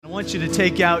want you to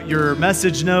take out your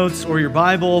message notes or your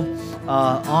Bible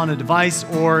on a device,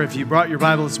 or if you brought your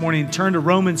Bible this morning, turn to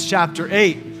Romans chapter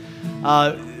 8.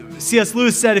 C.S.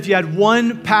 Lewis said if you had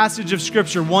one passage of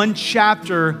Scripture, one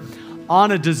chapter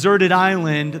on a deserted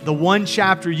island, the one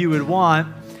chapter you would want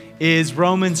is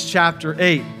Romans chapter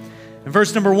 8. In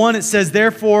verse number 1, it says,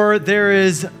 Therefore, there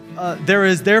is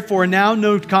therefore now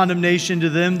no condemnation to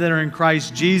them that are in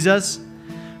Christ Jesus,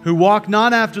 who walk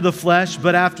not after the flesh,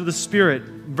 but after the Spirit.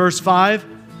 Verse 5,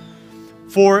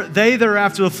 For they that are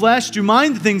after the flesh do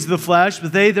mind the things of the flesh,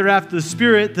 but they that are after the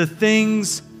Spirit, the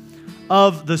things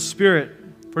of the Spirit.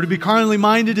 For to be carnally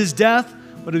minded is death,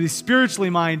 but to be spiritually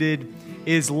minded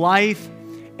is life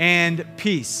and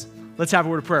peace. Let's have a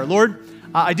word of prayer. Lord,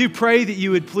 I do pray that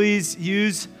you would please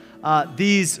use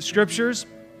these scriptures.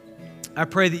 I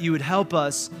pray that you would help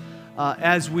us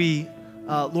as we,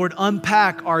 Lord,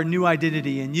 unpack our new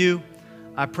identity in you.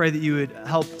 I pray that you would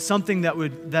help something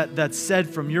that's said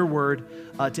from your word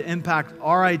to impact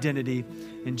our identity.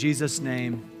 In Jesus'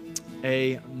 name,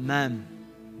 amen.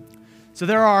 So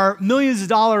there are millions of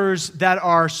dollars that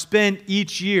are spent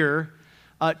each year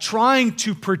trying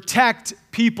to protect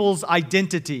people's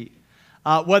identity,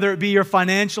 whether it be your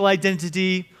financial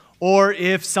identity, or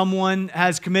if someone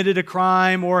has committed a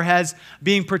crime or has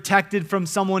being protected from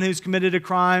someone who's committed a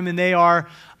crime and they are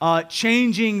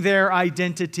changing their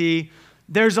identity.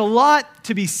 There's a lot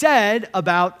to be said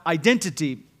about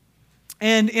identity.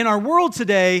 And in our world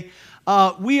today,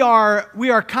 we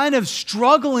are kind of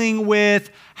struggling with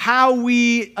how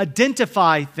we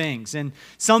identify things. And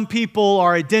some people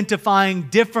are identifying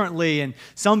differently, and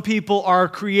some people are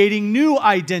creating new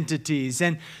identities.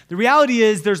 And the reality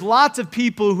is there's lots of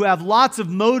people who have lots of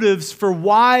motives for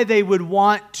why they would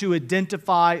want to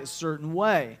identify a certain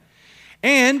way.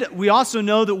 And we also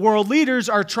know that world leaders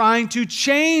are trying to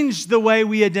change the way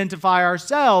we identify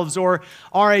ourselves or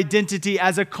our identity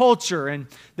as a culture. And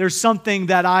there's something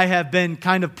that I have been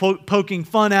kind of poking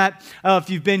fun at if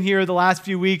you've been here the last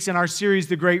few weeks in our series,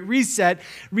 The Great Reset.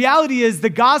 Reality is the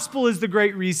gospel is the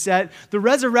Great Reset. The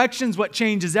resurrection is what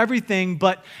changes everything.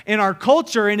 But in our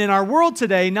culture and in our world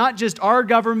today, not just our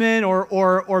government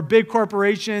or big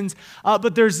corporations,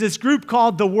 but there's this group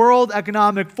called the World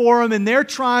Economic Forum, and they're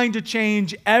trying to change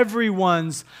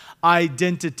everyone's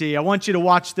identity. I want you to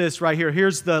watch this right here.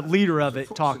 Here's the leader of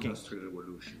it talking. The Industrial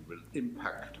Revolution will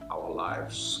impact our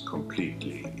lives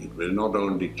completely. It will not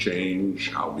only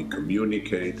change how we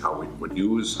communicate, how we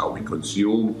produce, how we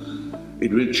consume.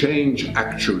 It will change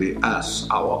actually us,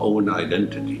 our own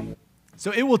identity.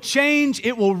 So it will change,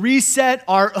 it will reset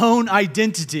our own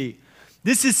identity.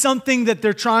 This is something that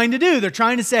they're trying to do. They're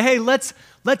trying to say, hey, let's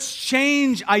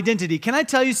change identity. Can I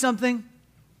tell you something?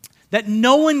 That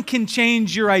no one can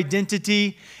change your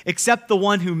identity except the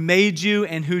one who made you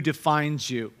and who defines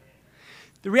you.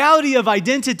 The reality of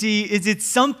identity is it's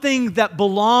something that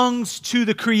belongs to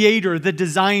the creator, the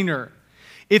designer.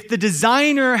 If the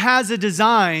designer has a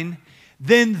design,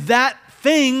 then that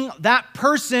thing, that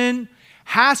person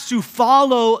has to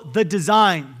follow the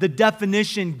design, the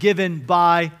definition given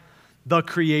by the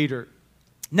creator.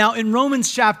 Now in Romans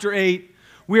chapter 8,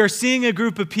 we are seeing a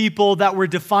group of people that were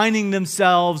defining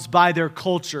themselves by their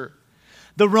culture.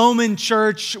 The Roman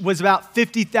church was about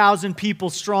 50,000 people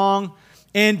strong,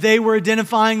 and they were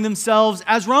identifying themselves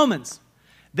as Romans.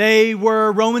 They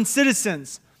were Roman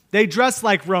citizens. They dressed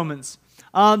like Romans.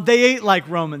 They ate like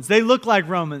Romans. They looked like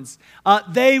Romans.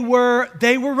 They were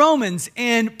Romans,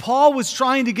 and Paul was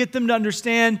trying to get them to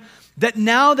understand that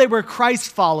now they were Christ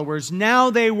followers. Now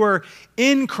they were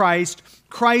in Christ.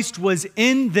 Christ was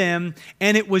in them,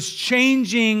 and it was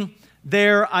changing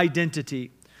their identity.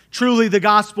 Truly, the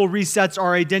gospel resets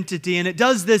our identity, and it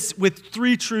does this with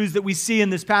three truths that we see in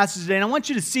this passage today. And I want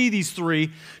you to see these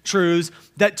three truths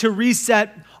that to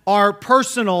reset our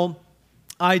personal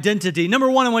identity. Number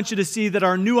one, I want you to see that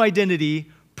our new identity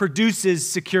produces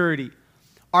security.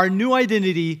 Our new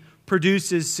identity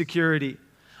produces security.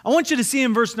 I want you to see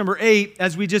in verse number 8,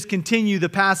 as we just continue the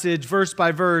passage verse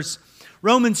by verse,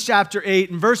 Romans chapter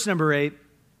 8 and verse number 8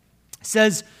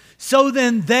 says, So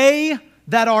then they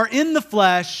that are in the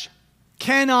flesh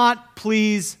cannot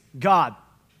please God.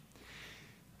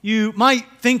 You might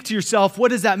think to yourself, what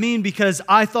does that mean? Because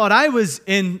I thought I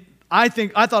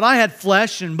thought I had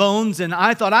flesh and bones, and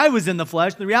I thought I was in the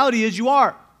flesh. The reality is you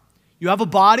are. You have a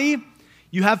body,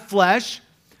 you have flesh,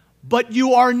 but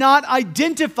you are not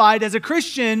identified as a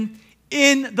Christian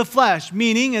in the flesh.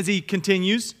 Meaning, as he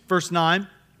continues, verse 9,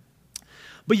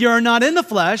 but you are not in the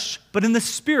flesh, but in the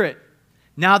Spirit.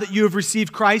 Now that you have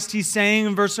received Christ, he's saying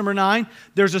in verse number 9,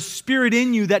 there's a spirit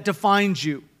in you that defines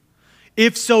you.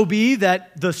 If so be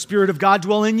that the Spirit of God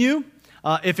dwell in you,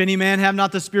 If any man have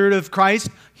not the Spirit of Christ,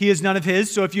 he is none of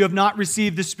his. So if you have not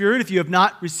received the Spirit, if you have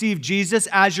not received Jesus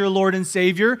as your Lord and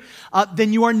Savior,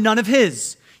 then you are none of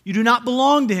his. You do not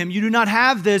belong to him. You do not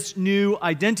have this new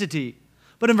identity.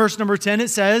 But in verse number 10, it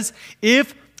says,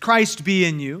 if Christ be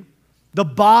in you, the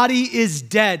body is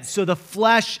dead. So the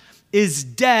flesh is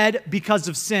dead because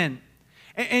of sin.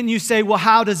 And you say, well,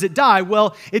 how does it die?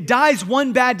 Well, it dies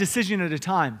one bad decision at a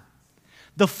time.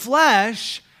 The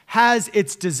flesh has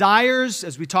its desires,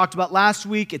 as we talked about last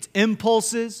week, its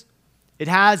impulses. It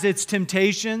has its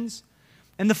temptations.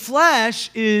 And the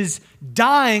flesh is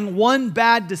dying one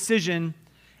bad decision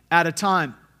at a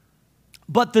time.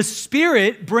 But the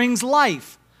Spirit brings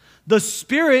life. The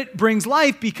Spirit brings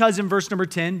life because, in verse number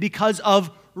 10, because of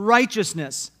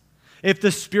righteousness. If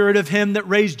the Spirit of him that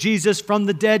raised Jesus from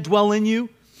the dead dwell in you,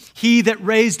 he that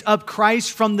raised up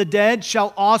Christ from the dead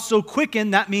shall also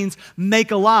quicken, that means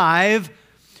make alive,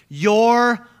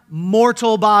 your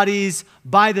mortal bodies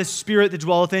by the Spirit that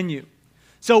dwelleth in you.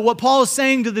 So what Paul is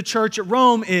saying to the church at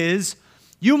Rome is,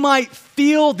 you might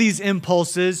feel these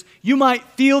impulses, you might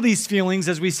feel these feelings,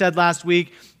 as we said last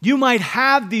week, you might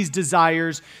have these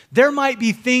desires, there might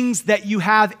be things that you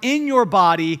have in your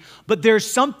body, but there's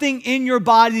something in your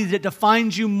body that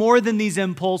defines you more than these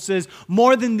impulses,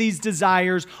 more than these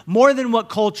desires, more than what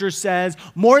culture says,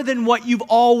 more than what you've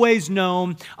always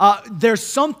known. There's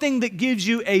something that gives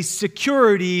you a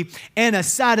security and a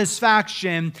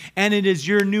satisfaction, and it is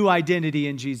your new identity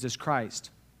in Jesus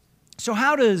Christ. So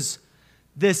how does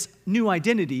this new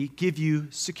identity give you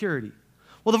security?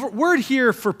 Well, the word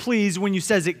here for please, when it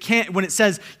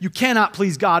says you cannot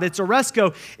please God, it's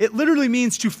oresco. It literally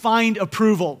means to find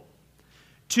approval,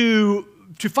 to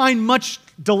find much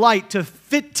delight, to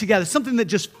fit together, something that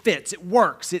just fits, it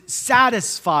works, it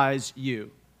satisfies you.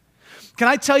 Can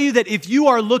I tell you that if you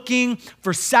are looking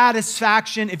for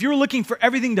satisfaction, if you're looking for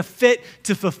everything to fit,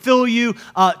 to fulfill you,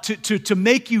 to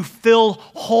make you feel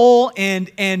whole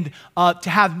and to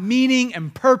have meaning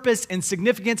and purpose and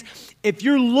significance, if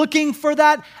you're looking for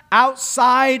that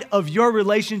outside of your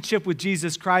relationship with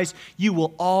Jesus Christ, you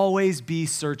will always be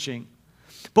searching.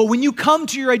 But when you come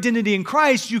to your identity in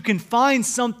Christ, you can find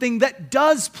something that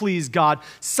does please God,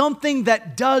 something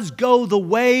that does go the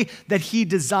way that he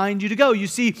designed you to go. You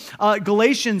see,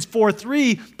 Galatians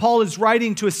 4:3, Paul is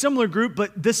writing to a similar group,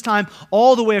 but this time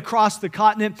all the way across the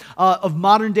continent of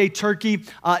modern-day Turkey.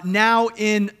 Now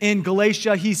in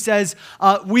Galatia, he says,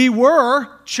 we were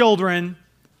children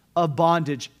of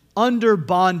bondage, under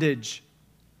bondage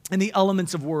in the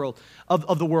elements of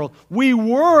the world. We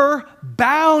were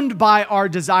bound by our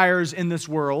desires in this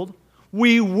world.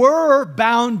 We were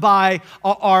bound by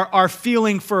our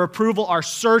feeling for approval, our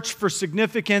search for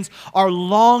significance, our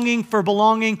longing for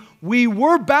belonging. We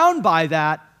were bound by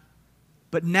that.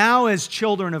 But now as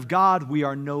children of God, we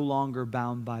are no longer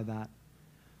bound by that.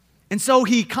 And so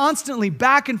he constantly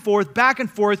back and forth,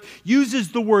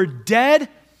 uses the word dead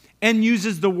and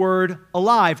uses the word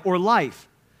alive or life.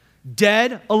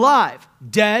 Dead, alive.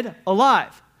 Dead,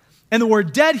 alive. And the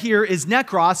word dead here is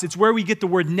nekros. It's where we get the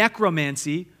word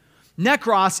necromancy.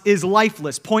 Nekros is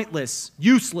lifeless, pointless,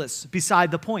 useless, beside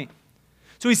the point.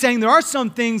 So he's saying there are some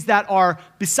things that are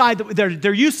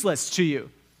they're useless to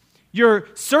you. Your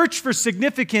search for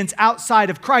significance outside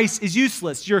of Christ is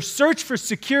useless. Your search for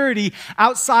security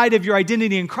outside of your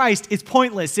identity in Christ is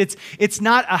pointless. It's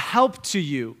not a help to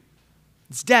you.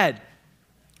 It's dead.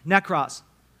 Nekros.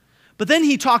 But then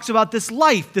he talks about this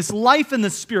life in the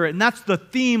Spirit, and that's the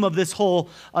theme of this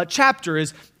whole chapter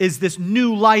is this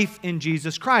new life in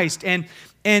Jesus Christ. And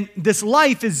this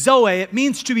life is Zoe. It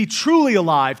means to be truly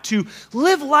alive, to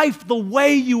live life the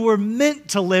way you were meant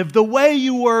to live, the way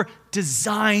you were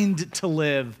designed to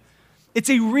live.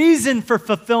 It's a reason for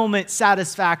fulfillment,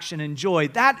 satisfaction, and joy.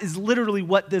 That is literally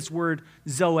what this word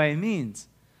Zoe means.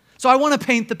 So I want to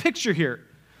paint the picture here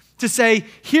to say,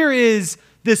 here is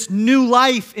this new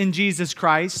life in Jesus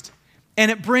Christ, and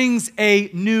it brings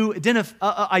a new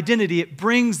identity. It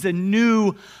brings the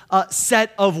new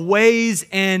set of ways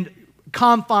and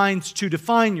confines to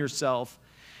define yourself.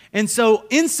 And so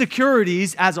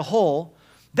insecurities as a whole,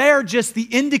 they are just the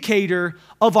indicator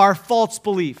of our false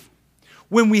belief.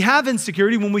 When we have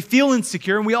insecurity, when we feel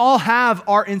insecure, and we all have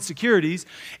our insecurities,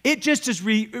 it just is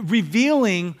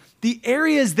revealing the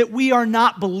areas that we are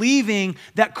not believing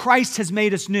that Christ has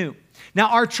made us new. Now,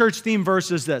 our church theme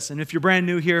verse is this, and if you're brand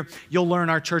new here, you'll learn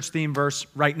our church theme verse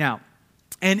right now.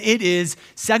 And it is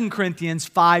 2 Corinthians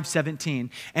 5:17.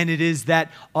 And it is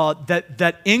that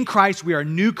in Christ we are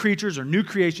new creatures or new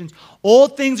creations.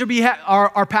 Old things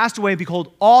are passed away, and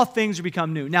behold, all things are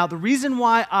become new. Now, the reason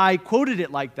why I quoted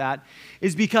it like that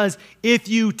is because if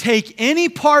you take any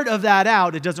part of that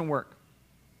out, it doesn't work.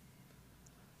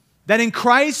 that in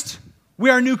Christ we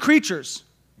are new creatures.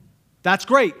 That's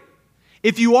great.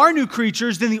 If you are new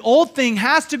creatures, then the old thing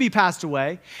has to be passed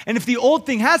away. And if the old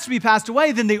thing has to be passed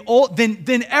away, then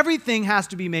then everything has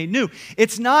to be made new.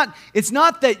 It's not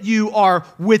that you are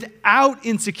without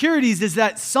insecurities, it's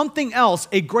that something else,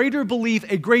 a greater belief,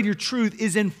 a greater truth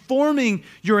is informing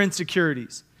your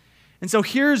insecurities. And so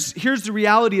here's the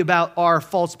reality about our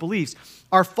false beliefs.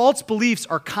 Our false beliefs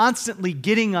are constantly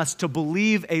getting us to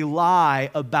believe a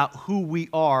lie about who we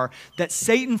are, that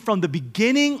Satan, from the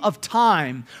beginning of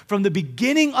time, from the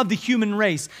beginning of the human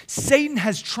race, Satan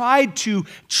has tried to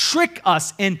trick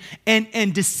us and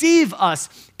deceive us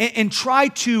and try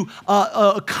to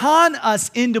con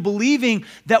us into believing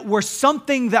that we're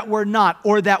something that we're not,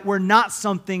 or that we're not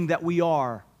something that we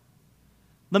are.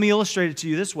 Let me illustrate it to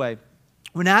you this way.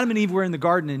 When Adam and Eve were in the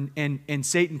garden and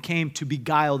Satan came to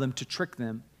beguile them, to trick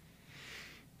them,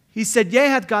 he said, yea,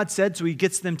 hath God said, so he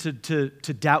gets them to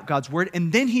doubt God's word.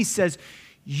 And then he says,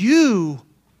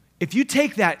 if you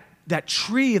take that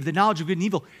tree of the knowledge of good and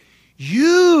evil,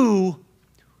 you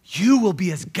will be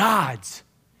as gods.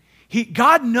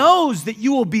 God knows that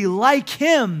you will be like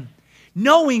him,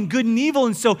 knowing good and evil.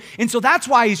 And so that's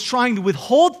why he's trying to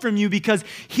withhold from you, because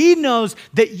he knows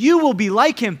that you will be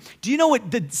like him. Do you know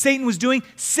what Satan was doing?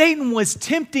 Satan was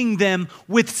tempting them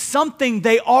with something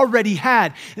they already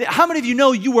had. How many of you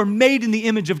know you were made in the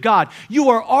image of God? You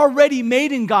are already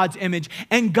made in God's image,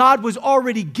 and God was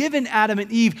already given Adam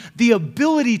and Eve the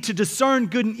ability to discern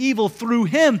good and evil through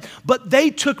him, but they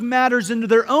took matters into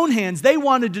their own hands. They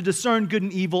wanted to discern good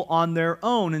and evil on their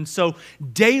own. And so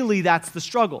daily that's the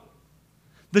struggle.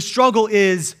 The struggle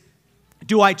is,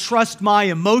 do I trust my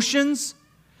emotions?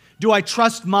 Do I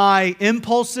trust my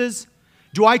impulses?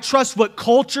 Do I trust what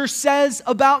culture says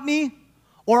about me?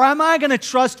 Or am I going to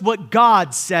trust what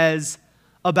God says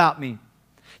about me?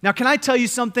 Now, can I tell you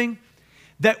something?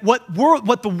 That what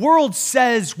the world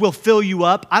says will fill you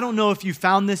up. I don't know if you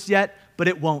found this yet, but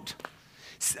it won't.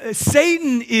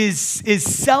 Satan is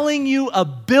selling you a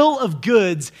bill of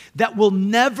goods that will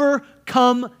never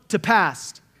come to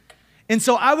pass. And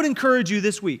so I would encourage you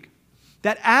this week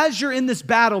that as you're in this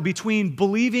battle between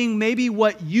believing maybe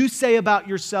what you say about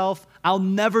yourself, I'll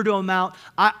never do amount,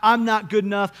 I'm not good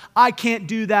enough, I can't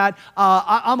do that,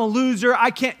 I'm a loser, I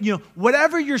can't,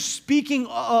 whatever you're speaking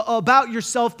about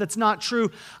yourself that's not true,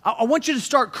 I want you to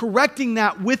start correcting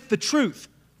that with the truth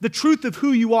of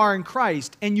who you are in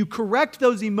Christ. And you correct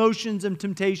those emotions and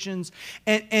temptations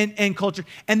and culture,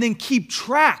 and then keep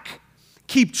track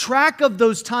of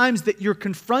those times that you're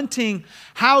confronting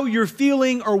how you're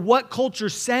feeling or what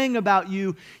culture's saying about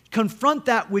you. Confront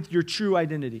that with your true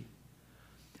identity.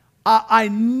 I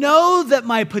know that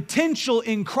my potential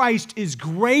in Christ is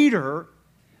greater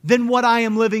than what I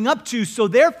am living up to, so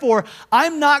therefore,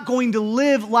 I'm not going to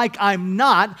live like I'm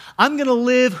not. I'm going to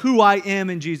live who I am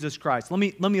in Jesus Christ. Let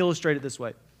me illustrate it this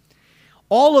way.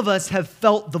 All of us have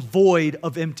felt the void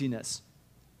of emptiness,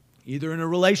 either in a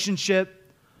relationship,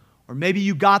 or maybe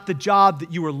you got the job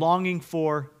that you were longing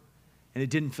for and it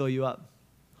didn't fill you up.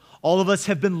 All of us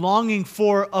have been longing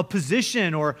for a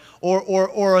position or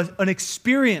an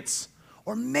experience.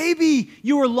 Or maybe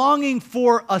you were longing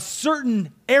for a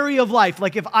certain area of life,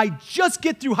 like if I just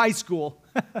get through high school,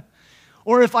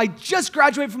 or if I just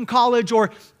graduate from college, or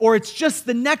it's just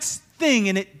the next thing,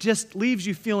 and it just leaves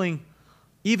you feeling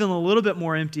even a little bit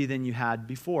more empty than you had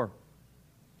before.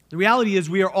 The reality is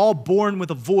we are all born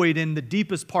with a void in the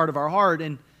deepest part of our heart,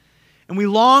 and we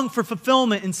long for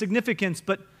fulfillment and significance,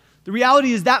 but the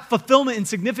reality is that fulfillment and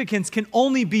significance can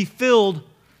only be filled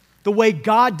the way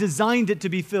God designed it to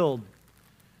be filled.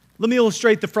 Let me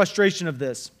illustrate the frustration of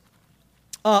this.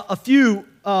 A few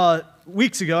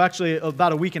weeks ago, actually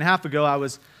about a week and a half ago, I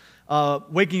was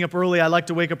waking up early. I like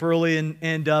to wake up early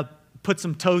and put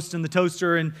some toast in the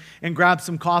toaster and grab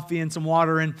some coffee and some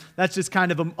water, and that's just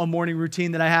kind of a morning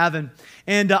routine that I have.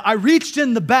 And I reached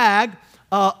in the bag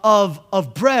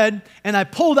of bread, and I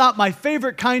pulled out my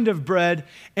favorite kind of bread,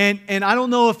 and I don't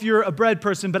know if you're a bread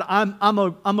person, but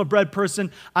I'm a bread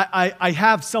person. I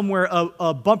have somewhere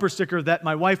a bumper sticker that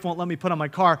my wife won't let me put on my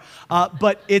car,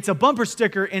 but it's a bumper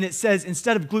sticker, and it says,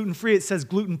 instead of gluten-free, it says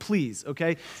gluten please,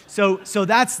 okay? So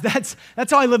that's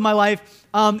how I live my life,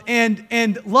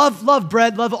 and love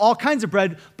bread, love all kinds of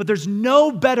bread, but there's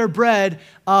no better bread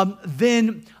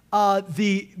than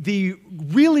the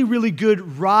really, really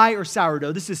good rye or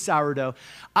sourdough. This is sourdough.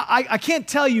 I can't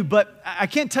tell you, but I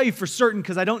can't tell you for certain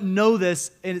because I don't know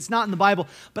this and it's not in the Bible,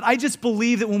 but I just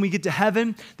believe that when we get to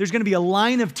heaven, there's going to be a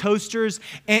line of toasters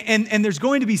and there's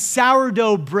going to be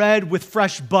sourdough bread with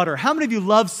fresh butter. How many of you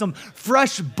love some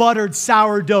fresh buttered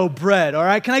sourdough bread? All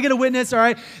right, can I get a witness? All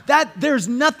right, there's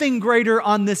nothing greater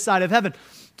on this side of heaven.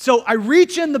 So I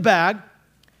reach in the bag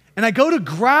and I go to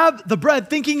grab the bread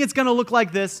thinking it's going to look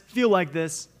like this, feel like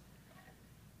this,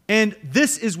 and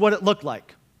this is what it looked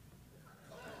like.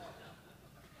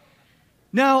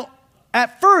 Now,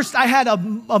 at first, I had a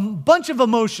bunch of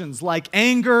emotions like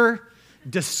anger,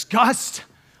 disgust,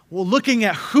 looking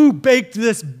at who baked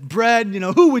this bread,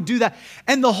 who would do that.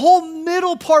 And the whole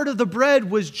middle part of the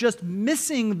bread was just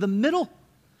missing the middle.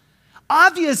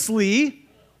 Obviously,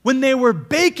 when they were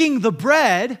baking the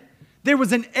bread, there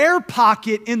was an air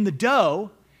pocket in the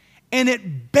dough, and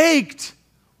it baked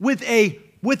with a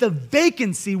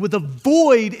vacancy, with a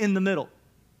void in the middle.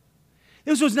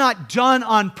 This was not done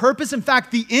on purpose. In fact,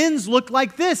 the ends looked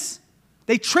like this.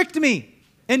 They tricked me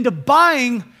into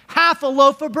buying half a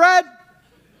loaf of bread.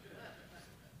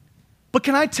 But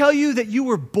can I tell you that you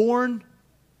were born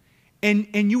and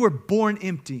you were born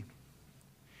empty?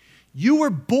 You were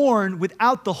born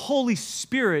without the Holy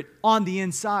Spirit on the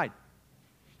inside.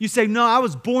 You say, no, I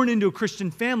was born into a Christian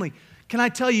family. Can I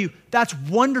tell you, that's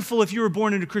wonderful if you were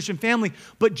born into a Christian family.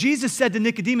 But Jesus said to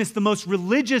Nicodemus, the most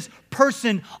religious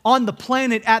person on the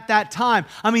planet at that time.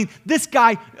 I mean, this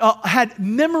guy had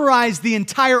memorized the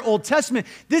entire Old Testament.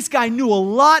 This guy knew a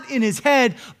lot in his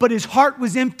head, but his heart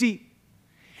was empty.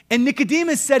 And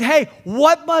Nicodemus said, hey,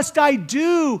 what must I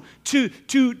do to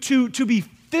be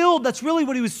filled? That's really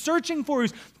what he was searching for. He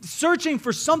was searching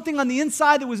for something on the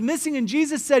inside that was missing. And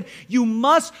Jesus said, you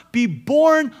must be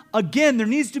born again. There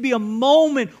needs to be a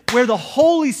moment where the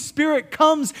Holy Spirit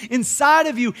comes inside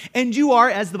of you and you are,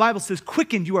 as the Bible says,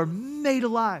 quickened. You are made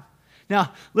alive.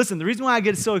 Now, listen, the reason why I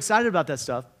get so excited about that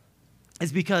stuff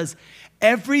is because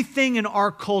everything in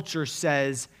our culture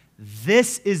says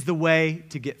this is the way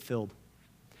to get filled.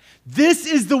 This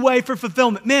is the way for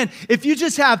fulfillment. Man, if you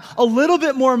just have a little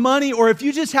bit more money, or if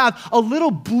you just have a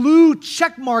little blue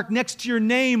check mark next to your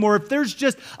name, or if there's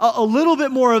just a little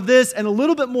bit more of this and a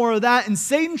little bit more of that, and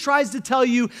Satan tries to tell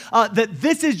you that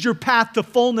this is your path to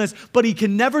fullness, but he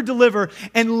can never deliver,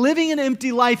 and living an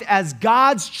empty life as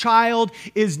God's child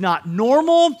is not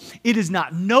normal, it is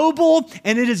not noble,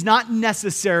 and it is not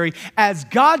necessary. As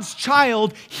God's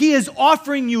child, he is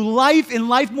offering you life and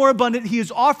life more abundant. He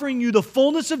is offering you the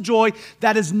fullness of joy.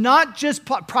 That is not just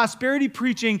prosperity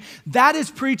preaching. That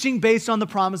is preaching based on the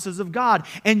promises of God.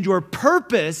 And your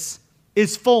purpose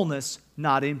is fullness,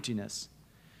 not emptiness.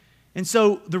 And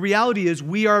so the reality is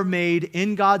we are made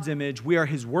in God's image. We are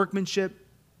his workmanship.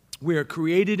 We are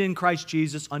created in Christ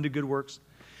Jesus unto good works.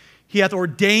 He hath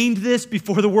ordained this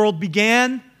before the world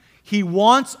began. He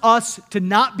wants us to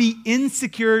not be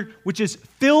insecure, which is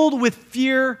filled with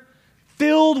fear,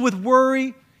 filled with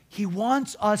worry. He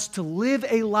wants us to live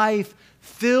a life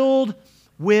filled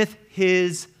with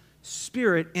his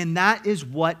Spirit, and that is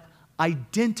what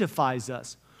identifies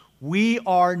us. We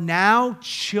are now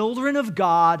children of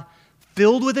God,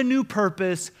 filled with a new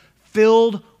purpose,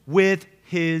 filled with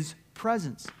his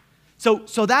presence.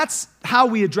 So that's how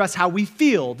we address how we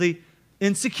feel, the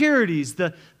insecurities,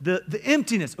 the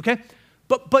emptiness, okay?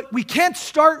 But we can't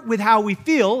start with how we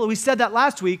feel. We said that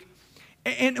last week.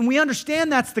 And we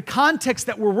understand that's the context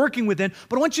that we're working within.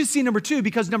 But I want you to see number two,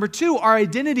 because number two, our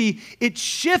identity, it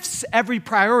shifts every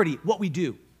priority, what we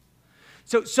do.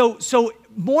 So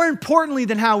more importantly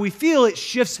than how we feel, it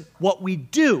shifts what we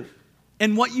do.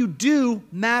 And what you do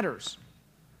matters.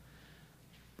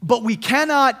 But we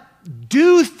cannot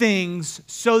do things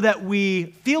so that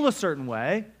we feel a certain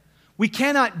way. We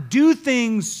cannot do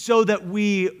things so that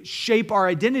we shape our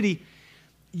identity.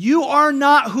 You are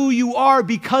not who you are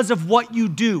because of what you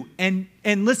do. And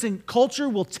listen, culture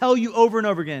will tell you over and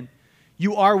over again,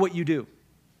 you are what you do.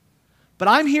 But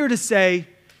I'm here to say,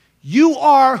 you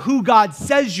are who God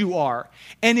says you are.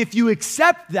 And if you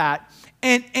accept that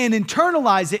and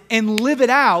internalize it and live it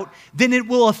out, then it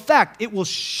will affect, it will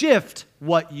shift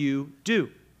what you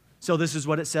do. So this is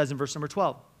what it says in verse number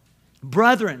 12.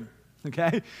 Brethren,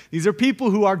 okay? These are people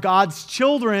who are God's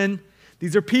children.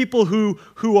 These are people who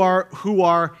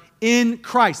are in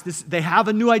Christ. They have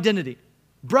a new identity.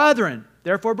 Brethren,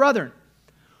 therefore brethren,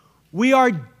 we are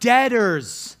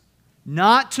debtors,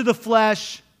 not to the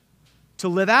flesh, to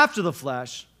live after the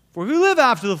flesh. For if we live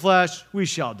after the flesh, we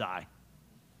shall die.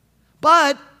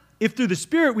 But if through the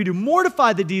Spirit we do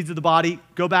mortify the deeds of the body,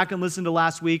 go back and listen to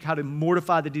last week, how to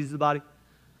mortify the deeds of the body,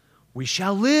 we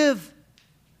shall live.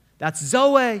 That's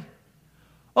Zoe.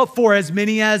 Oh, for as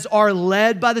many as are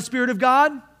led by the Spirit of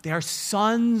God, they are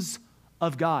sons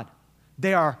of God.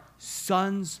 They are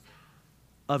sons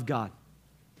of God.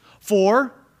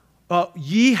 For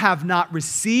ye have not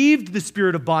received the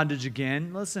spirit of bondage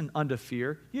again. Listen, unto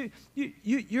fear.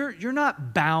 You're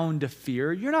not bound to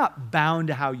fear. You're not bound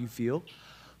to how you feel.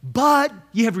 But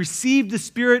ye have received the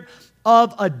spirit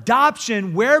of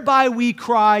adoption, whereby we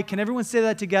cry. Can everyone say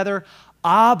that together?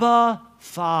 Abba,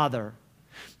 Father.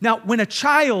 Now, when a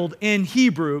child in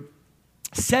Hebrew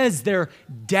says their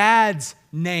dad's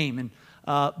name, and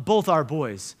both our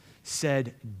boys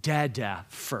said Dada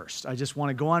first. I just want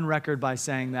to go on record by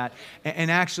saying that. And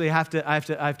actually, I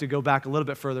have to go back a little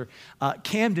bit further.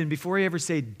 Camden, before he ever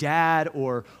said Dad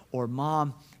or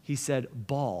Mom, he said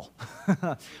ball.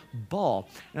 Ball.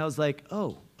 And I was like,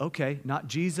 oh, okay, not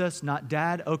Jesus, not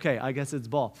Dad. Okay, I guess it's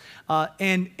ball.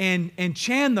 And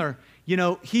Chandler, you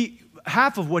know,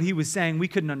 half of what he was saying we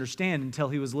couldn't understand until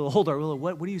he was a little older.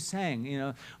 What are you saying? You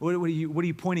know, what are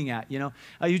you pointing at? You know,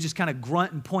 you just kind of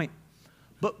grunt and point.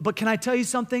 But can I tell you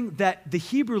something? That the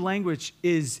Hebrew language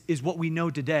is what we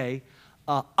know today.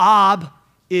 Ab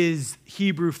is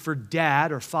Hebrew for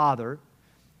dad or father,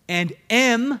 and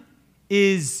Em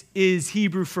is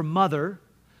Hebrew for mother.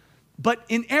 But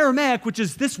in Aramaic, which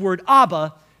is this word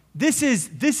Abba, this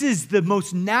is the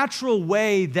most natural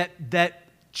way that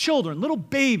children, little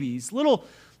babies, little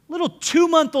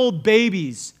 2-month-old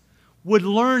babies would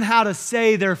learn how to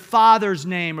say their father's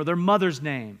name or their mother's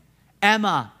name.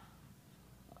 Emma,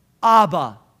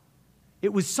 Abba.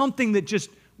 It was something that just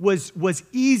was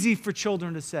easy for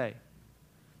children to say.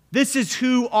 This is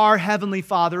who our Heavenly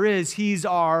Father is. He's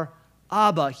our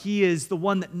Abba. He is the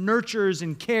one that nurtures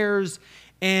and cares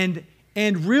and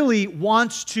really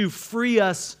wants to free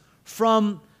us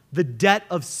from the debt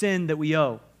of sin that we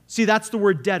owe. See, that's the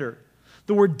word debtor.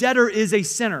 The word debtor is a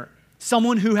sinner,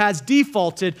 someone who has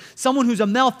defaulted, someone who's a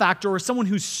malefactor, or someone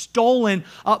who's stolen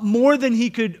more than he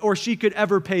could or she could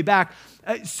ever pay back.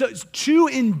 So too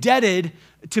indebted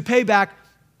to pay back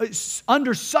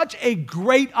under such a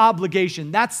great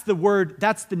obligation. That's the word,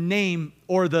 that's the name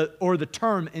or the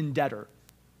term indebtor.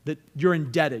 That you're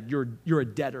indebted, you're a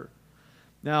debtor.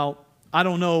 Now, I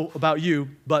don't know about you,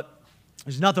 but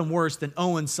there's nothing worse than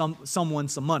owing someone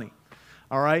some money.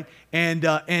 All right? And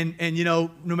you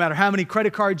know, no matter how many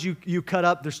credit cards you cut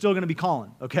up, they're still going to be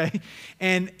calling, okay?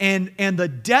 And the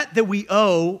debt that we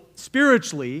owe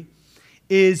spiritually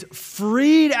is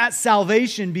freed at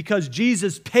salvation because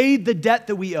Jesus paid the debt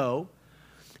that we owe.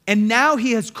 And now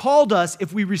he has called us,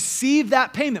 if we receive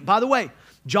that payment. By the way,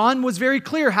 John was very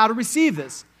clear how to receive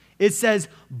this. It says,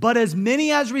 but as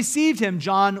many as received him,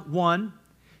 John 1,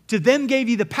 to them gave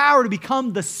he the power to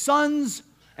become the sons,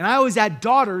 and I always add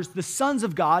daughters, the sons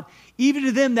of God, even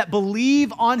to them that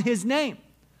believe on his name.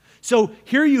 So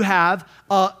here you have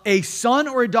a son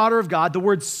or a daughter of God. The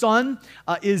word son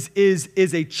is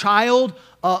a child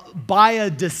by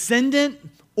a descendant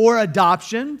or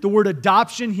adoption. The word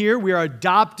adoption here, we are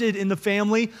adopted in the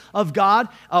family of God,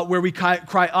 where we cry,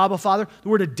 Abba, Father. The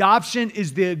word adoption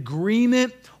is the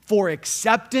agreement for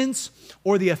acceptance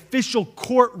or the official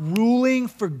court ruling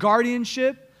for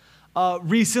guardianship.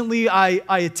 Recently, I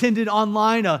attended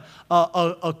online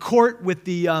a court with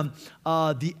the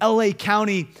LA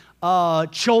County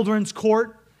Children's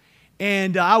Court,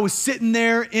 and I was sitting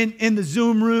there in the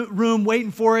Zoom room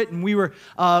waiting for it, and we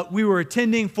were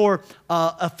attending for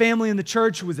a family in the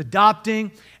church who was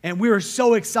adopting, and we were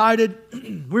so excited.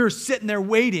 We were sitting there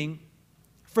waiting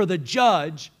for the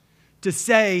judge to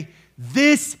say,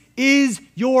 "This is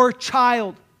your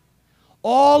child.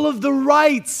 All of the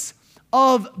rights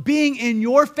of being in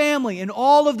your family and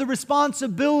all of the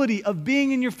responsibility of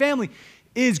being in your family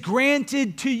is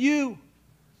granted to you."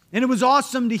 And it was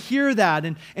awesome to hear that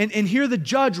and hear the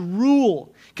judge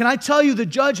rule. Can I tell you, the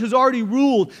judge has already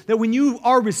ruled that when you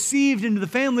are received into the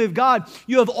family of God,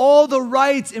 you have all the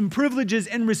rights and privileges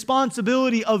and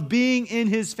responsibility of being in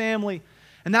his family.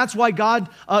 And that's why God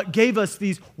gave us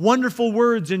these wonderful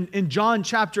words in John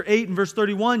chapter 8 and verse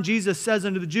 31. Jesus says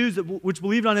unto the Jews which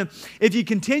believed on him, "If you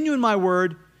continue in my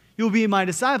word, you will be my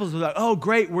disciples." We're like, oh,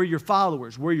 great, we're your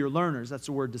followers, we're your learners. That's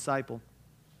the word disciple.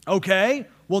 Okay,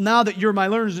 well, now that you're my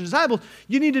learners and disciples,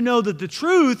 you need to know that the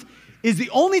truth is the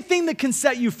only thing that can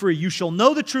set you free. You shall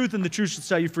know the truth, and the truth shall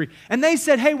set you free. And they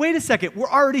said, hey, wait a second, we're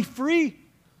already free.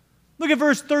 Look at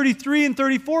verse 33 and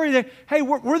 34. Hey,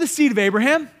 we're the seed of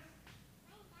Abraham.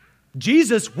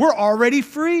 Jesus, we're already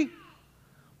free.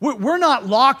 We're not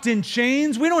locked in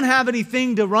chains. We don't have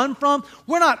anything to run from.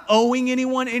 We're not owing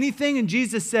anyone anything. And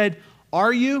Jesus said,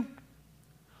 are you?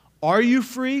 Are you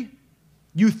free?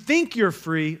 You think you're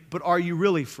free, but are you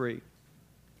really free?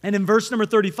 And in verse number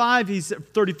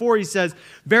 34, he says,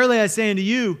 "Verily I say unto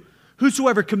you,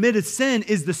 whosoever committeth sin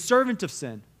is the servant of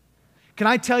sin." Can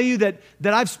I tell you that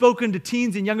I've spoken to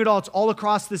teens and young adults all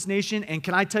across this nation, and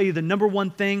can I tell you the number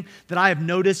one thing that I have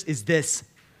noticed is this,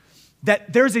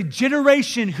 that there's a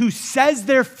generation who says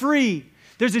they're free.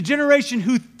 There's a generation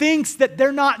who thinks that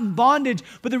they're not in bondage,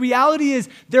 but the reality is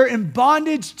they're in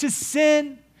bondage to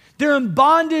sin. They're in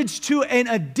bondage to an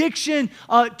addiction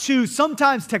to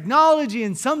sometimes technology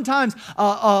and sometimes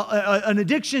an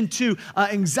addiction to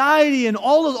anxiety and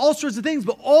all sorts of things.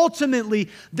 But ultimately,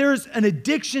 there's an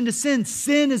addiction to sin.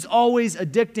 Sin is always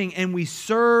addicting, and we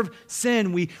serve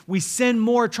sin. We sin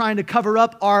more trying to cover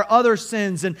up our other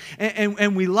sins,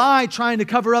 and we lie trying to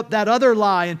cover up that other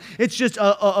lie. And it's just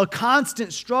a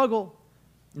constant struggle.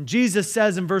 And Jesus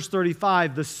says in verse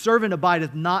 35, "The servant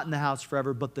abideth not in the house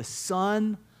forever, but the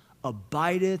Son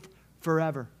abideth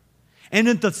forever. And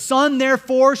if the Son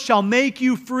therefore shall make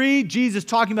you free," Jesus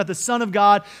talking about the Son of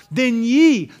God, "then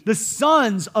ye, the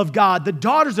sons of God, the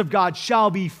daughters of God, shall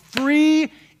be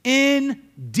free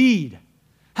indeed."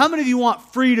 How many of you want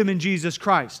freedom in Jesus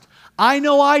Christ? I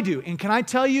know I do. And can I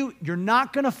tell you, you're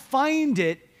not going to find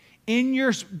it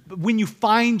when you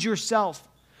find yourself.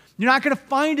 You're not going to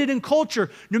find it in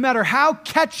culture, no matter how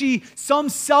catchy some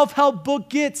self-help book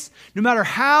gets, no matter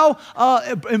how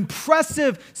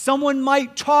impressive someone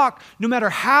might talk, no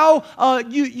matter how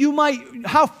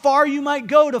far you might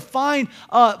go to find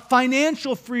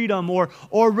financial freedom or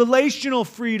relational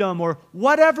freedom or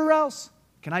whatever else.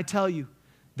 Can I tell you,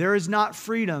 there is not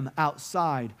freedom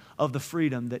outside of the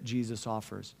freedom that Jesus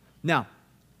offers. Now,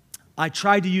 I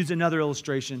tried to use another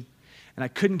illustration, and I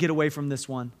couldn't get away from this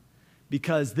one,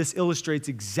 because this illustrates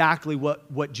exactly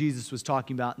what Jesus was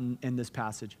talking about in this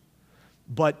passage.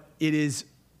 But it is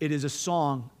a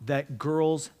song that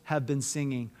girls have been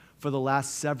singing for the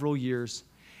last several years,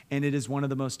 and it is one of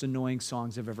the most annoying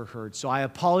songs I've ever heard. So I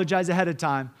apologize ahead of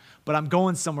time, but I'm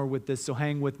going somewhere with this, so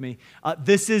hang with me.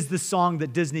 This is the song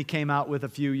that Disney came out with a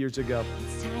few years ago.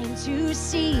 It's time to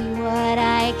see what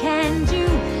I can do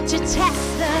to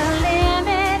test the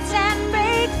limits and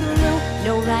break through.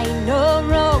 No right, no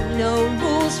wrong, no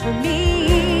rules for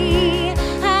me.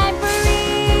 I'm free.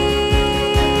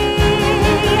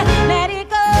 Let it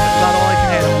go. That's about all I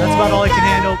can handle. That's about all I can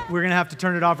handle. We're going to have to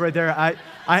turn it off right there.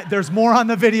 There's more on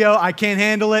the video. I can't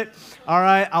handle it. All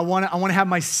right. I want to have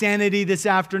my sanity this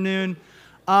afternoon.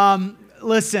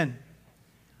 Listen,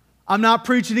 I'm not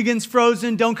preaching against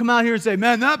Frozen. Don't come out here and say,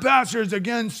 "Man, that pastor is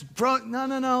against Frozen."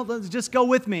 No. Let's just go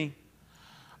with me.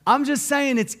 I'm just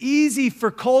saying it's easy for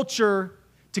culture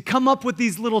to come up with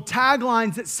these little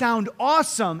taglines that sound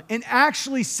awesome and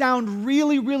actually sound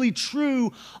really, really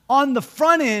true on the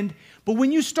front end. But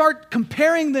when you start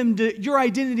comparing them to your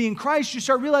identity in Christ, you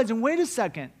start realizing, wait a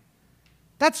second,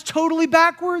 that's totally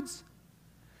backwards.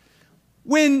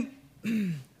 When,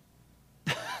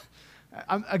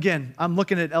 I'm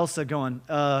looking at Elsa going,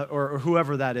 or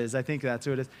whoever that is. I think that's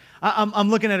who it is. I'm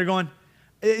looking at her going,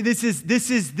 This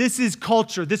is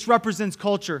culture. This represents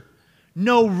culture.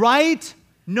 No right,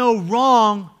 no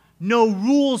wrong, no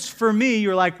rules for me.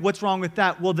 You're like, what's wrong with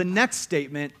that? Well, the next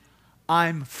statement,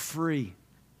 I'm free.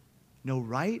 No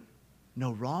right,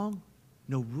 no wrong,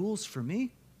 no rules for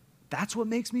me. That's what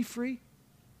makes me free.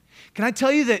 Can I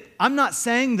tell you that I'm not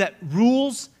saying that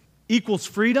rules equals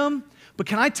freedom, but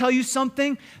can I tell you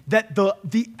something? That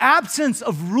the absence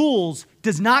of rules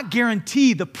does not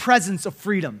guarantee the presence of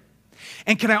freedom.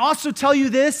 And can I also tell you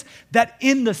this, that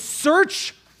in the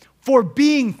search for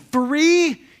being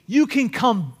free, you can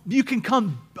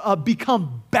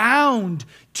become bound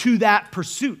to that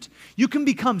pursuit. You can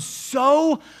become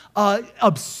so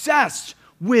obsessed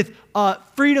with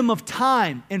freedom of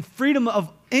time and freedom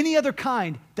of any other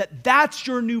kind that that's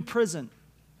your new prison.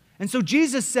 And so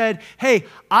Jesus said, hey,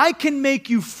 I can make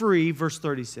you free, verse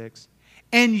 36,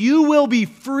 and you will be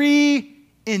free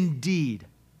indeed.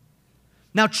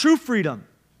 Now, true freedom,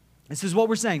 this is what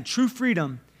we're saying, true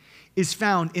freedom is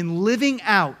found in living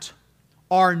out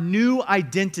our new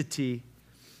identity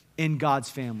in God's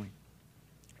family.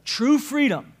 True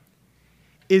freedom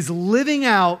is living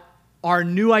out our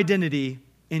new identity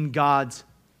in God's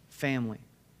family.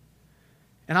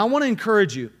 And I want to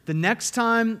encourage you, the next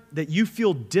time that you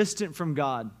feel distant from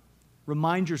God,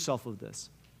 remind yourself of this.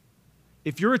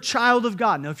 If you're a child of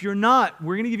God, now if you're not,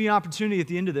 we're going to give you an opportunity at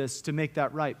the end of this to make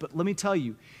that right. But let me tell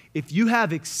you, if you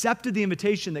have accepted the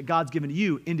invitation that God's given to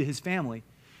you into His family,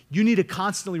 you need to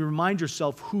constantly remind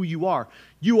yourself who you are.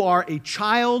 You are a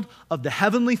child of the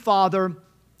Heavenly Father,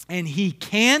 and He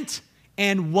can't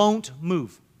and won't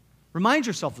move. Remind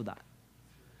yourself of that.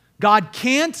 God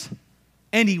can't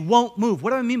and He won't move.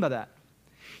 What do I mean by that?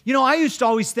 I used to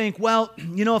always think, well,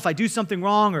 if I do something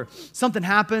wrong or something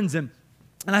happens and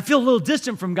I feel a little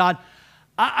distant from God,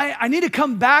 I need to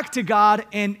come back to God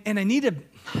and I need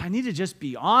to just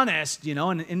be honest,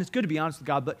 and it's good to be honest with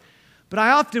God, but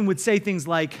I often would say things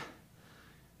like,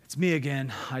 it's me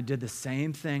again. I did the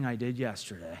same thing I did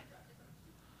yesterday.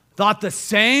 Thought the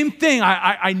same thing.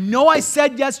 I know I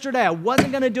said yesterday I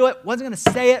wasn't going to do it, wasn't going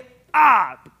to say it.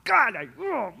 God,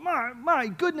 my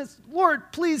goodness,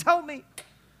 Lord, please help me.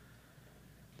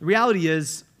 The reality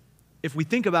is, if we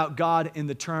think about God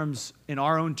in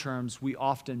our own terms, we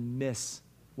often miss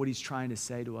what he's trying to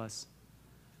say to us.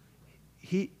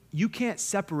 You can't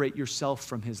separate yourself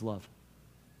from his love.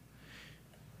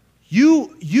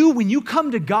 When you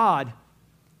come to God,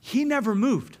 he never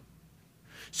moved.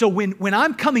 So when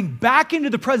I'm coming back into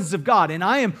the presence of God and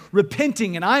I am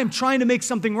repenting and I am trying to make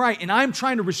something right and I am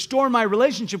trying to restore my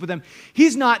relationship with him,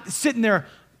 he's not sitting there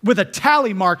with a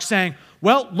tally mark saying,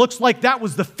 well, looks like that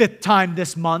was the 5th time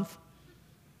this month.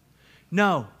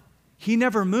 No, he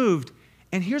never moved.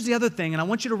 And here's the other thing, and I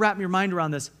want you to wrap your mind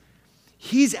around this.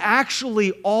 He's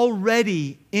actually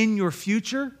already in your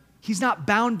future. He's not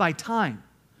bound by time.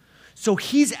 So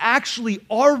he's actually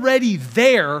already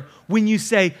there when you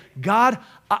say, God,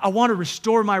 I want to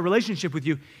restore my relationship with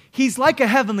you. He's like a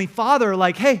heavenly father,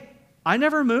 like, hey, I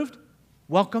never moved.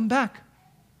 Welcome back.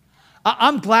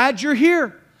 I'm glad you're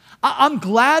here. I'm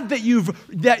glad that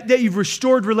you've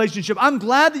restored relationship. I'm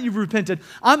glad that you've repented.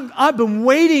 I've been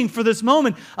waiting for this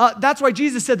moment. That's why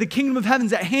Jesus said the kingdom of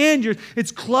heaven's at hand.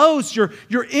 It's close.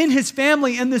 You're in his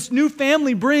family, and this new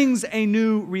family brings a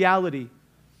new reality.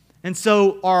 And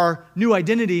so our new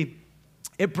identity,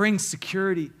 it brings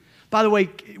security. By the way,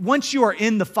 once you are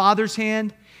in the Father's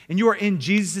hand and you are in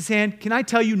Jesus' hand, can I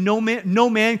tell you, no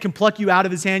man can pluck you out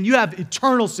of his hand. You have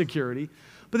eternal security.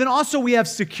 But then also we have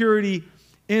security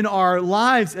in our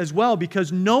lives as well,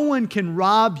 because no one can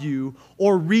rob you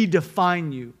or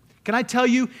redefine you. Can I tell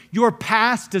you, your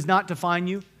past does not define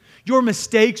you. Your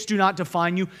mistakes do not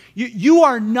define you. You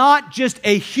are not just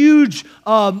a huge,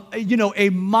 a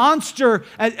monster,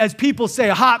 as people say,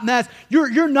 a hot mess.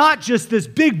 You're not just this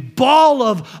big ball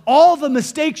of all the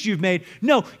mistakes you've made.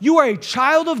 No, you are a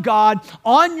child of God.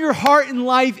 On your heart and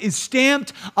life is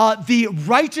stamped the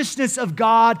righteousness of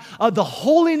God, the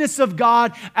holiness of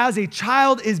God. As a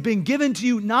child is being given to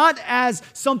you, not as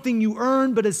something you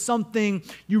earn, but as something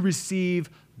you receive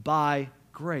by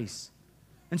grace.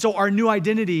 And so our new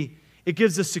identity, it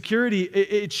gives us security.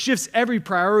 It shifts every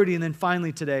priority. And then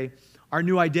finally today, our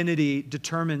new identity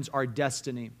determines our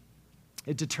destiny.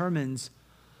 It determines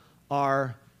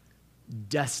our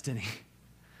destiny.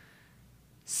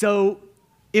 So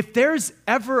if there's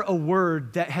ever a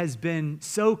word that has been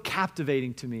so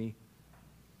captivating to me,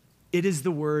 it is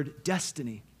the word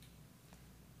destiny.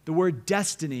 The word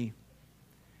destiny.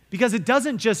 Because it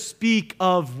doesn't just speak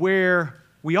of where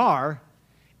we are,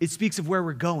 it speaks of where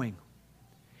we're going.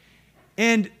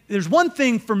 And there's one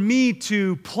thing for me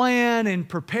to plan and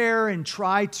prepare and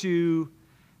try to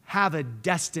have a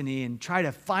destiny and try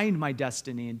to find my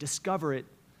destiny and discover it.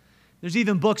 There's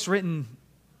even books written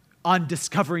on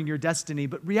discovering your destiny.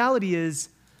 But reality is,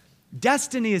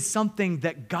 destiny is something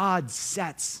that God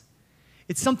sets.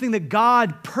 It's something that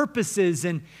God purposes,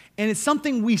 and it's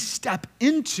something we step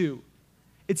into.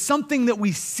 It's something that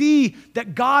we see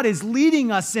that God is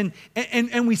leading us in,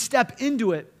 and we step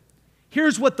into it.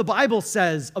 Here's what the Bible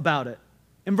says about it.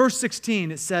 In verse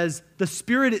 16, it says, "The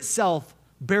Spirit itself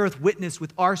beareth witness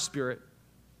with our spirit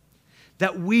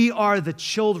that we are the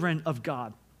children of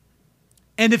God.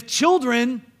 And if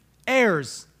children,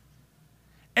 heirs,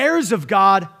 heirs of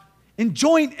God, and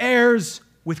joint heirs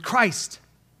with Christ,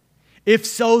 if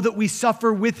so that we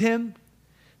suffer with him,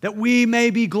 that we may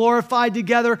be glorified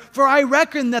together. For I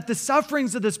reckon that the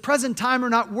sufferings of this present time are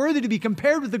not worthy to be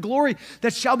compared with the glory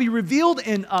that shall be revealed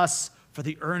in us. For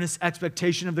the earnest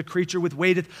expectation of the creature with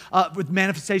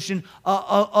manifestation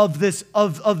of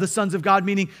the sons of God."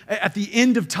 Meaning, at the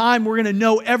end of time, we're going to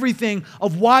know everything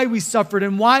of why we suffered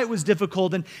and why it was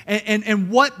difficult and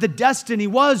what the destiny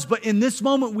was. But in this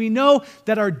moment, we know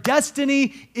that our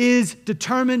destiny is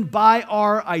determined by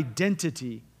our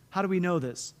identity. How do we know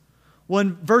this? Well,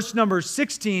 in verse number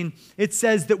 16, it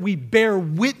says that we bear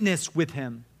witness with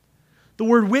him. The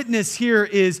word witness here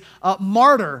is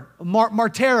martyr,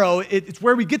 martero. It's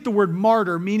where we get the word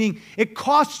martyr, meaning it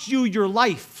costs you your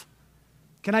life.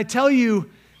 Can I tell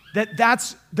you that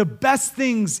that's the best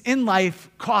things in life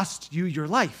cost you your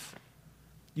life?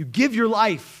 You give your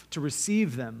life to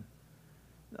receive them.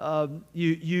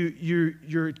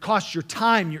 It costs your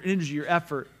time, your energy, your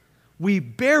effort. We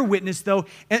bear witness, though,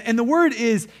 and the word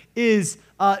is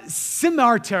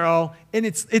simartero, and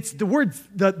it's the word,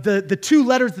 the two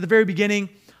letters at the very beginning,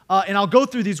 and I'll go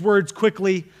through these words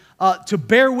quickly. To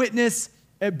bear witness,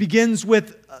 it begins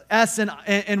with S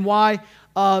and Y.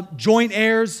 Joint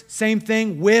heirs, same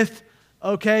thing, with,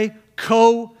 okay,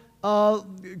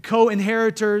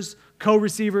 co-inheritors,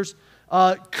 co-receivers,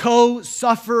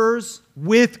 co-sufferers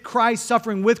with Christ,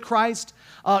 suffering with Christ,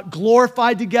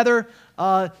 glorified together,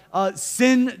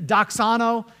 sin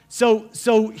doxano.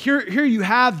 So here you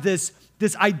have this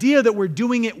idea that we're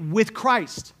doing it with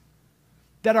Christ,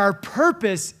 that our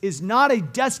purpose is not a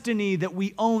destiny that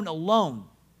we own alone.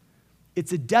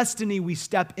 It's a destiny we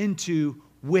step into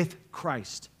with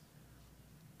Christ.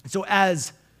 So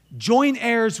as joint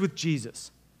heirs with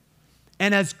Jesus,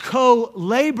 and as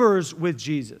co-laborers with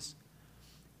Jesus,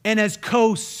 and as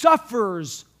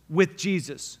co-sufferers with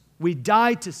Jesus, we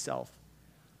die to self,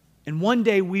 and one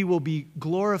day we will be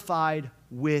glorified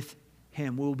with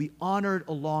Him. We will be honored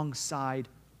alongside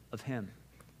of Him.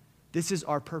 This is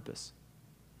our purpose.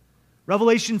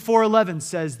 Revelation 4:11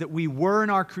 says that we were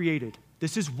and are created.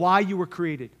 This is why you were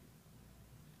created.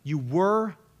 You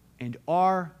were and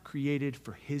are created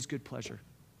for His good pleasure,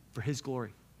 for His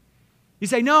glory. You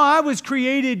say, no, I was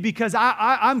created because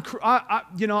I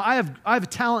have a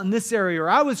talent in this area, or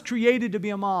I was created to be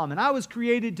a mom, and I was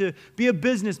created to be a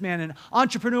businessman and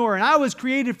entrepreneur, and I was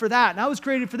created for that, and I was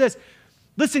created for this.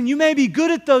 Listen, you may be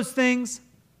good at those things,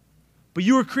 but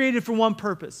you were created for one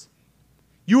purpose.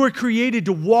 You were created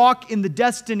to walk in the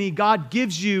destiny God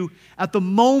gives you at the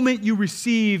moment you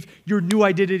receive your new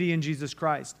identity in Jesus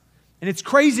Christ. And it's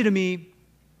crazy to me,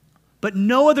 but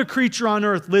no other creature on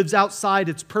earth lives outside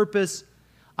its purpose,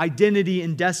 identity,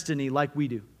 and destiny like we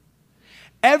do.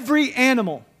 Every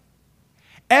animal,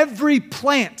 every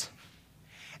plant,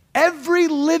 every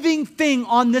living thing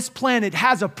on this planet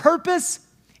has a purpose,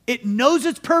 it knows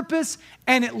its purpose,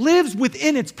 and it lives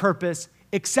within its purpose,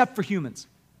 except for humans.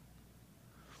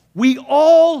 We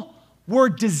all were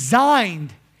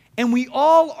designed, and we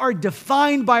all are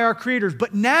defined by our creators.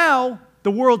 But now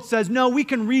the world says, no, we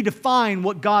can redefine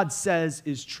what God says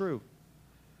is true.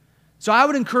 So I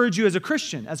would encourage you as a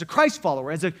Christian, as a Christ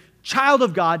follower, as a child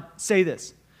of God, say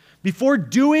this. Before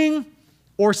doing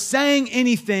or saying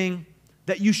anything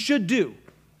that you should do,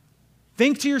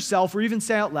 think to yourself or even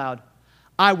say out loud,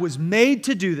 I was made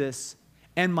to do this,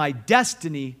 and my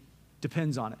destiny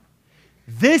depends on it.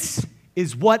 This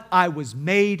is what I was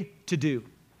made to do.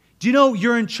 Do you know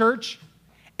you're in church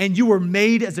and you were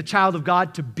made as a child of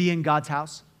God to be in God's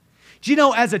house? Do you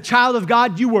know as a child of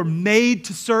God you were made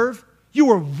to serve? You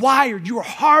were wired, you were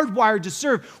hardwired to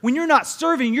serve. When you're not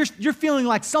serving, you're feeling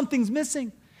like something's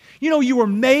missing. You know you were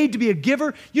made to be a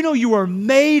giver. You know you were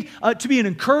made to be an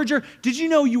encourager. Did you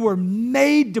know you were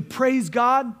made to praise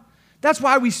God? That's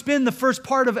why we spend the first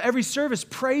part of every service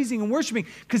praising and worshiping,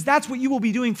 because that's what you will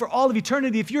be doing for all of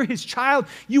eternity. If you're His child,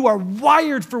 you are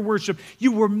wired for worship.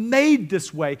 You were made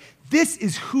this way. This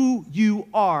is who you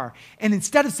are. And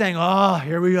instead of saying, oh,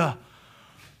 here we go,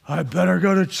 I better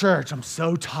go to church. I'm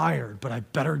so tired, but I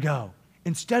better go.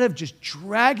 Instead of just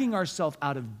dragging ourselves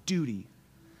out of duty,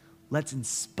 let's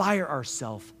inspire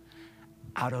ourselves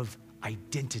out of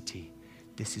identity.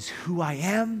 This is who I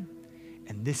am.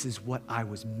 And this is what I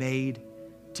was made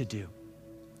to do.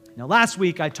 Now, last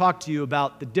week I talked to you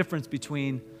about the difference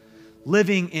between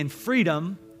living in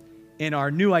freedom in our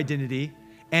new identity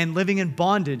and living in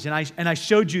bondage. And I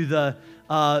showed you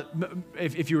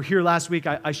if you were here last week,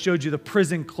 I showed you the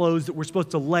prison clothes that we're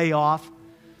supposed to lay off.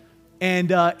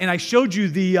 And I showed you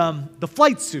the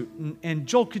flight suit. And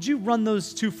Joel, could you run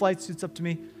those two flight suits up to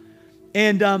me?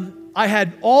 And I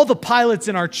had all the pilots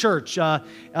in our church,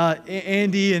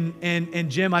 Andy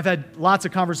and Jim. I've had lots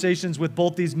of conversations with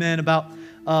both these men about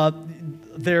the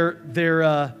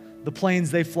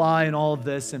planes they fly and all of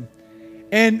this.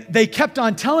 And they kept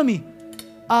on telling me,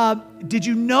 did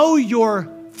you know your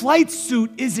flight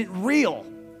suit isn't real?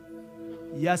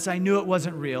 Yes, I knew it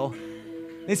wasn't real.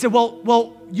 They said,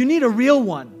 well, you need a real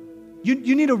one.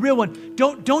 You need a real one.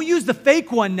 Don't use the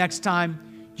fake one next time.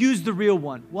 Use the real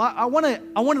one. Well, I want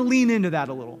to lean into that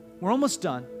a little. We're almost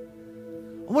done.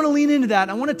 I want to lean into that.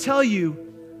 I want to tell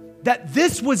you that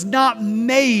this was not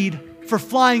made for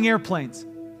flying airplanes.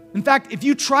 In fact, if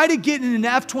you try to get in an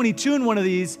F-22 in one of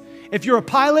these, if you're a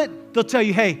pilot, they'll tell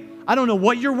you, hey, I don't know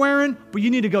what you're wearing, but you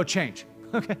need to go change.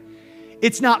 Okay?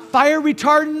 It's not fire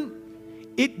retardant.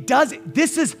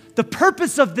 The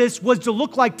purpose of this was to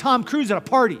look like Tom Cruise at a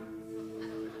party.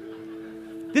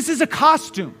 This is a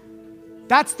costume.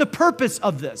 That's the purpose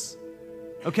of this,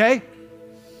 okay?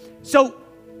 So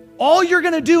all you're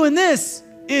going to do in this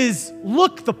is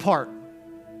look the part.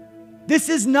 This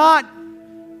is not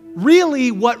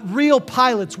really what real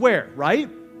pilots wear, right?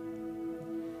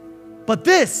 But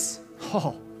this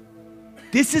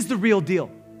is the real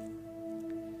deal.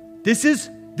 This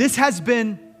has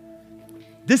been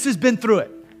through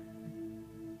it.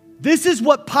 This is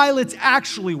what pilots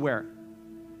actually wear.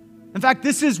 In fact,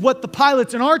 this is what the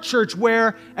pilots in our church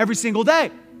wear every single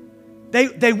day.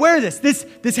 They wear this.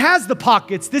 This has the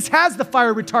pockets. This has the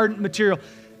fire retardant material.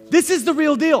 This is the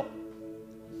real deal.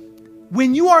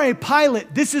 When you are a pilot,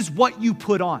 this is what you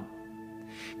put on.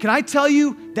 Can I tell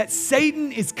you that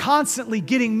Satan is constantly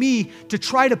getting me to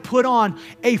try to put on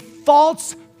a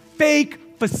false, fake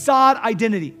facade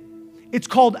identity? It's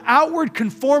called outward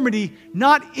conformity,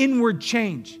 not inward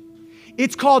change.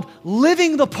 It's called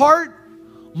living the part,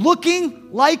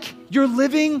 looking like you're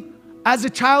living as a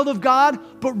child of God,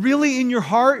 but really in your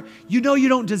heart, you know you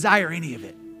don't desire any of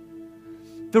it.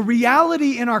 The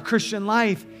reality in our Christian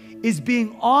life is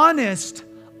being honest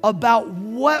about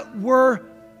what we're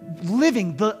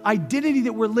living, the identity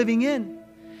that we're living in.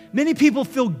 Many people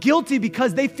feel guilty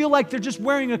because they feel like they're just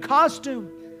wearing a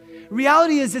costume.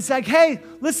 Reality is, it's like, hey,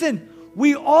 listen,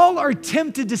 we all are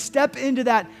tempted to step into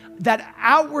that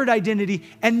outward identity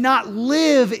and not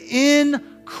live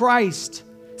in Christ.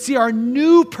 See, our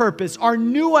new purpose, our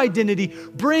new identity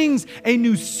brings a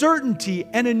new certainty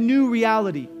and a new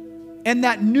reality. And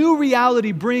that new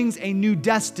reality brings a new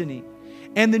destiny.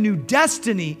 And the new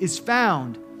destiny is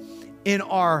found in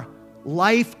our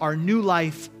life, our new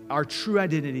life, our true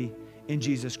identity in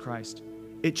Jesus Christ.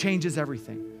 It changes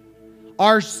everything.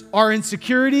 Our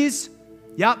insecurities,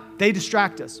 they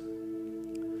distract us.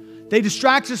 They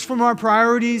distract us from our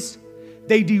priorities.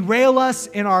 They derail us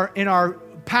in our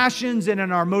passions and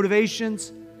in our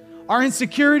motivations. Our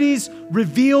insecurities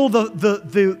reveal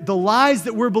the lies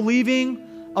that we're believing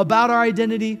about our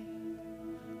identity.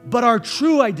 But our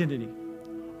true identity,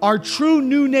 our true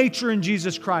new nature in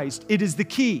Jesus Christ, it is the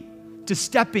key to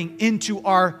stepping into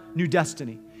our new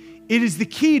destiny. It is the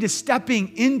key to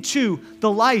stepping into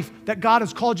the life that God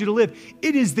has called you to live.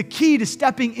 It is the key to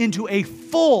stepping into a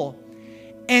full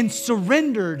and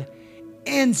surrendered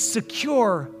and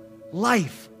secure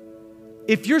life.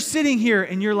 If you're sitting here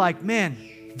and you're like, man,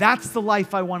 that's the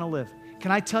life I want to live,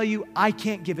 can I tell you, I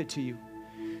can't give it to you.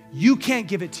 You can't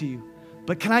give it to you.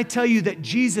 But can I tell you that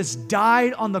Jesus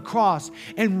died on the cross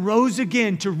and rose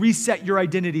again to reset your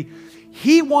identity?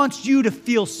 He wants you to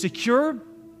feel secure.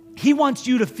 He wants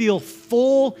you to feel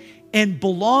full and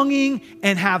belonging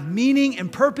and have meaning and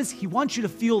purpose. He wants you to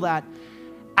feel that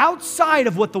outside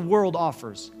of what the world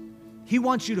offers. He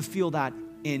wants you to feel that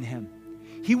in Him.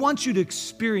 He wants you to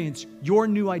experience your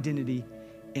new identity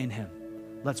in Him.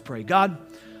 Let's pray. God,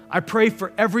 I pray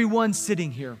for everyone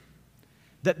sitting here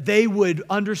that they would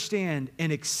understand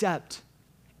and accept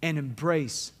and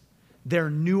embrace their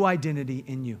new identity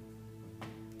in You.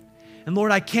 And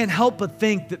Lord, I can't help but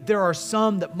think that there are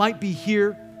some that might be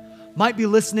here, might be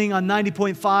listening on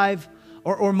 90.5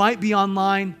 or might be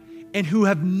online and who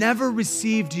have never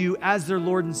received You as their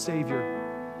Lord and Savior.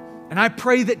 And I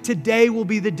pray that today will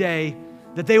be the day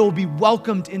that they will be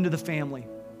welcomed into the family.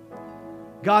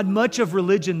 God, much of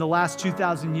religion the last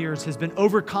 2,000 years has been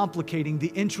overcomplicating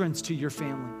the entrance to Your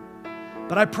family.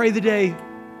 But I pray today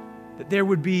that there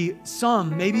would be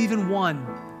some, maybe even one,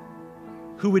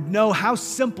 who would know how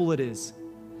simple it is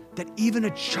that even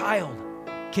a child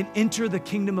can enter the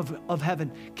kingdom of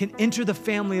heaven, can enter the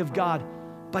family of God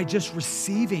by just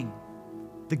receiving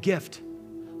the gift,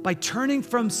 by turning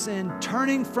from sin,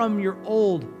 turning from your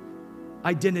old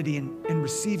identity and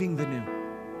receiving the new.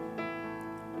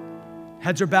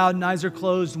 Heads are bowed and eyes are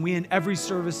closed, and we end every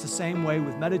service the same way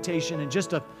with meditation and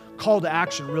just a call to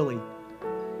action, really.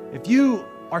 If you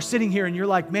are sitting here and you're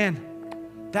like, man,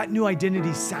 that new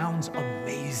identity sounds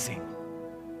amazing.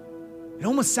 It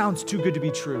almost sounds too good to be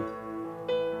true.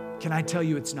 Can I tell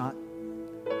you it's not?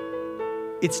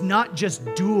 It's not just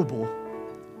doable,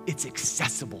 it's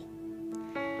accessible.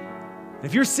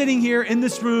 If you're sitting here in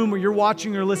this room or you're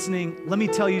watching or listening, let me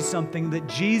tell you something, that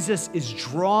Jesus is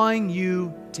drawing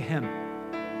you to Him.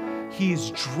 He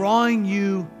is drawing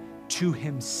you to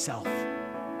Himself.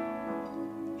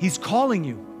 He's calling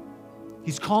you.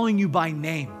 He's calling you by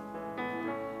name.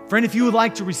 Friend, if you would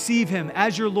like to receive Him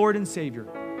as your Lord and Savior,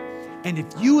 and if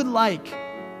you would like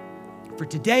for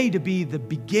today to be the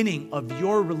beginning of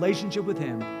your relationship with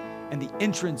Him and the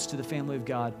entrance to the family of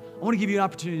God, I want to give you an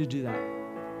opportunity to do that.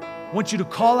 I want you to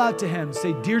call out to Him.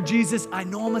 Say, dear Jesus, I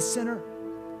know I'm a sinner.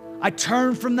 I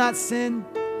turn from that sin.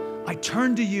 I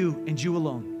turn to You and You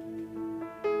alone.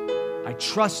 I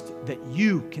trust that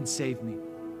You can save me.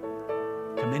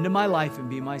 Come into my life and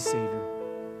be my Savior.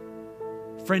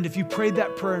 Friend, if you prayed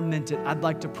that prayer and meant it, I'd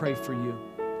like to pray for you.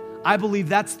 I believe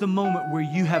that's the moment where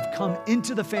you have come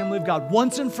into the family of God.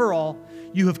 Once and for all,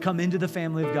 you have come into the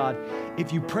family of God.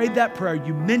 If you prayed that prayer,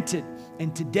 you meant it,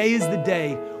 and today is the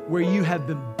day where you have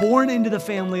been born into the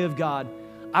family of God,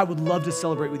 I would love to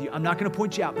celebrate with you. I'm not going to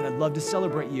point you out, but I'd love to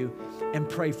celebrate you and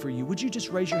pray for you. Would you just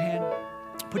raise your hand?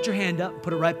 Put your hand up,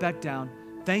 put it right back down.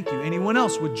 Thank you. Anyone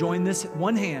else would join this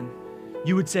one hand?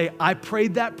 You would say, I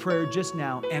prayed that prayer just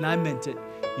now and I meant it.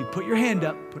 You'd put your hand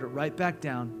up, put it right back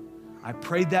down. I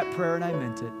prayed that prayer and I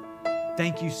meant it.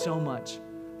 Thank you so much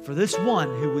for this one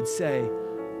who would say,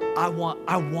 I want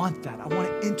that. I want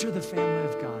to enter the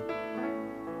family of God.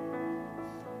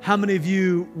 How many of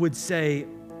you would say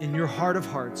in your heart of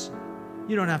hearts,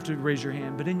 you don't have to raise your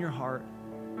hand, but in your heart,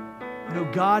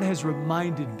 God has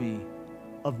reminded me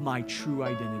of my true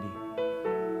identity.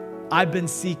 I've been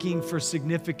seeking for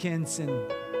significance in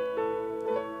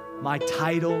my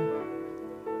title,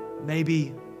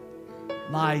 maybe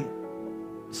my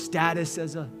status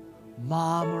as a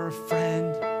mom or a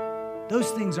friend.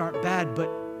 Those things aren't bad, but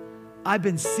I've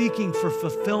been seeking for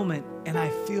fulfillment and I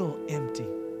feel empty.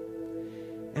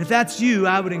 And if that's you,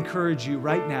 I would encourage you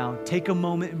right now, take a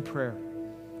moment in prayer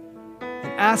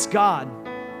and ask God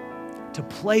to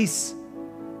place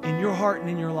in your heart and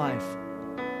in your life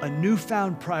a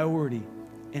newfound priority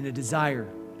and a desire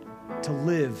to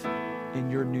live in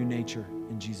your new nature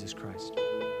in Jesus Christ.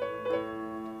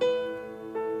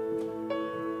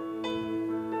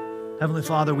 Heavenly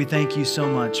Father, we thank you so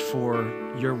much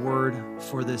for your word,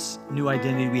 for this new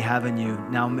identity we have in you.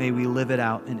 Now may we live it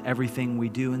out in everything we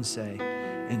do and say.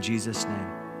 In Jesus'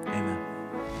 name, amen.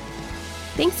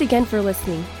 Thanks again for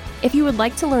listening. If you would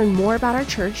like to learn more about our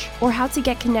church or how to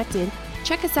get connected,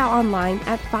 check us out online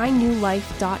at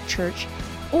findnewlife.church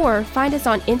or find us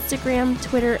on Instagram,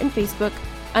 Twitter, and Facebook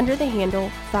under the handle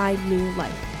Find New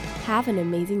Life. Have an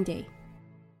amazing day.